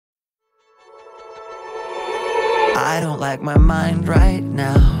I don't like my mind right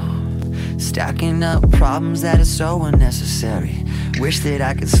now, stacking up problems that are so unnecessary. Wish that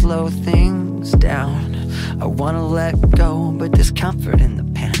I could slow things down. I wanna let go, but there's comfort in the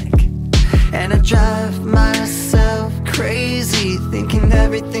panic. And I drive myself crazy, thinking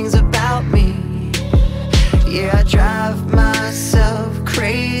everything's about me. Yeah, I drive myself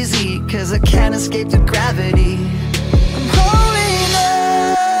crazy, cause I can't escape the gravity. I'm holding on.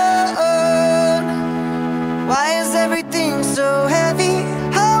 Why is everything so heavy?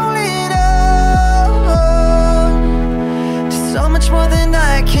 Holding on to so much more than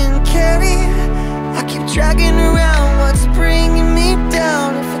I can carry. I keep dragging around what's bringing me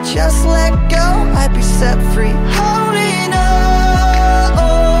down. If I just let go, I'd be set free. Holding on.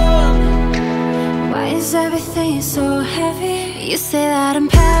 Why is everything so heavy? You say that I'm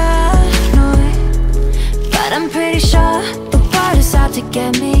paranoid, but I'm pretty sure the world is out to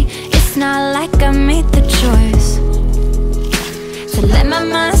get me. It's not like I made the choice to let my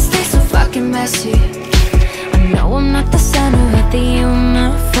mind stay so fucking messy. I know I'm not the center of the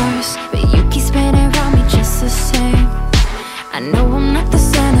universe, but you keep spinning around me just the same. I know I'm not the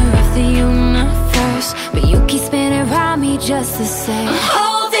center of the universe, but you keep spinning around me just the same. I'm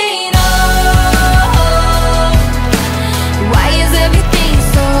holding on. Why is everything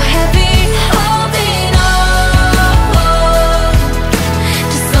so heavy? Holding on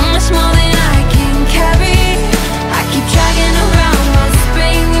to so much more than I can carry. I keep dragging around what's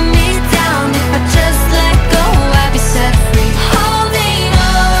bringing me down. If I just let go, I'd be set free. Holding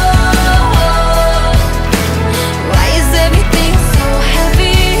on. Why is everything so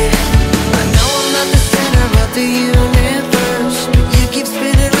heavy? I know I'm not the center of the universe, but you keep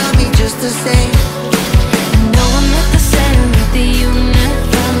spinning around me just the same. I know I'm not the center of the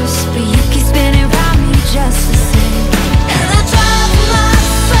universe, but you keep spinning around me just the same. And I drive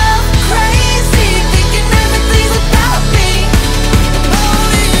myself crazy, thinking everything's about me.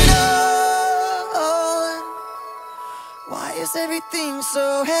 Holding on. Why is everything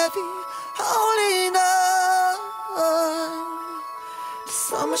so heavy? Holding on.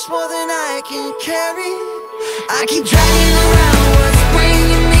 So much more than I can carry. I keep dragging around what's